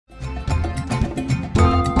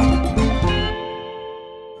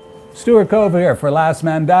Stuart Cove here for Last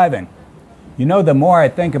Man Diving. You know, the more I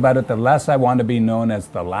think about it, the less I want to be known as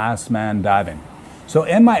the last man diving. So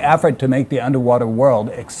in my effort to make the underwater world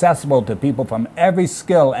accessible to people from every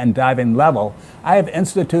skill and diving level, I have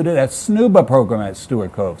instituted a SNUBA program at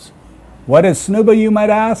Stuart Coves. What is SNUBA, you might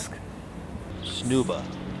ask? SNUBA.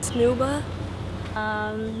 SNUBA?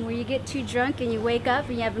 Where you get too drunk and you wake up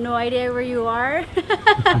and you have no idea where you are?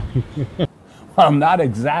 Well, not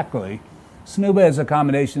exactly. SNUBA is a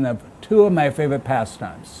combination of two of my favorite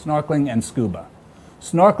pastimes, snorkeling and scuba.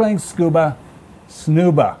 Snorkeling, scuba,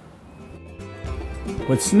 SNUBA.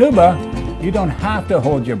 With SNUBA, you don't have to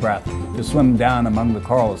hold your breath to swim down among the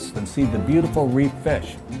corals and see the beautiful reef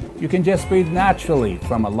fish. You can just breathe naturally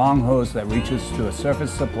from a long hose that reaches to a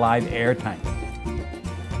surface-supplied air tank.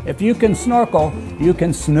 If you can snorkel, you can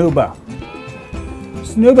SNUBA.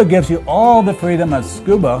 SNUBA gives you all the freedom of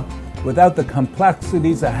scuba without the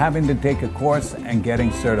complexities of having to take a course and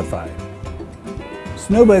getting certified.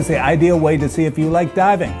 SNUBA is the ideal way to see if you like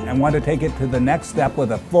diving and want to take it to the next step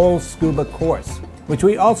with a full scuba course, which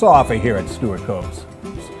we also offer here at Stuart Coves.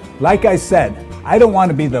 Like I said, I don't want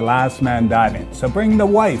to be the last man diving, so bring the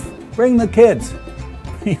wife, bring the kids,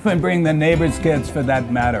 even bring the neighbor's kids for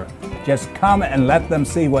that matter. Just come and let them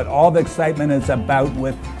see what all the excitement is about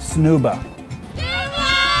with SNUBA.